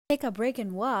Take a break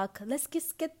and walk. Let's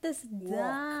just get this Walk,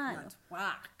 done. not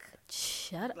walk.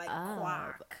 Shut Like up.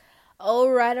 quack. All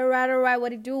right.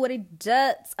 What it do? What it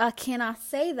does? Can I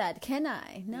say that? Can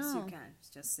I? No. Yes, you can.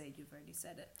 Just say you've already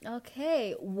said it.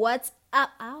 Okay. What's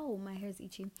up? Ow, my hair's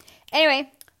itchy.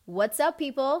 Anyway, what's up,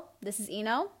 people? This is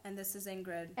Eno, And this is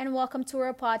Ingrid. and welcome to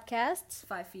our podcast.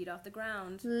 5 feet off the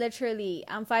ground. Literally,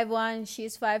 I'm 5'1",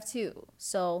 she's 5'2".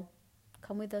 So,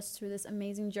 come with us through this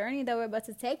amazing journey that we're about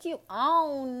to take you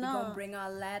on. We're going to bring our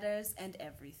ladders and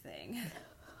everything.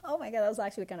 Oh my god, that was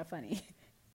actually kind of funny.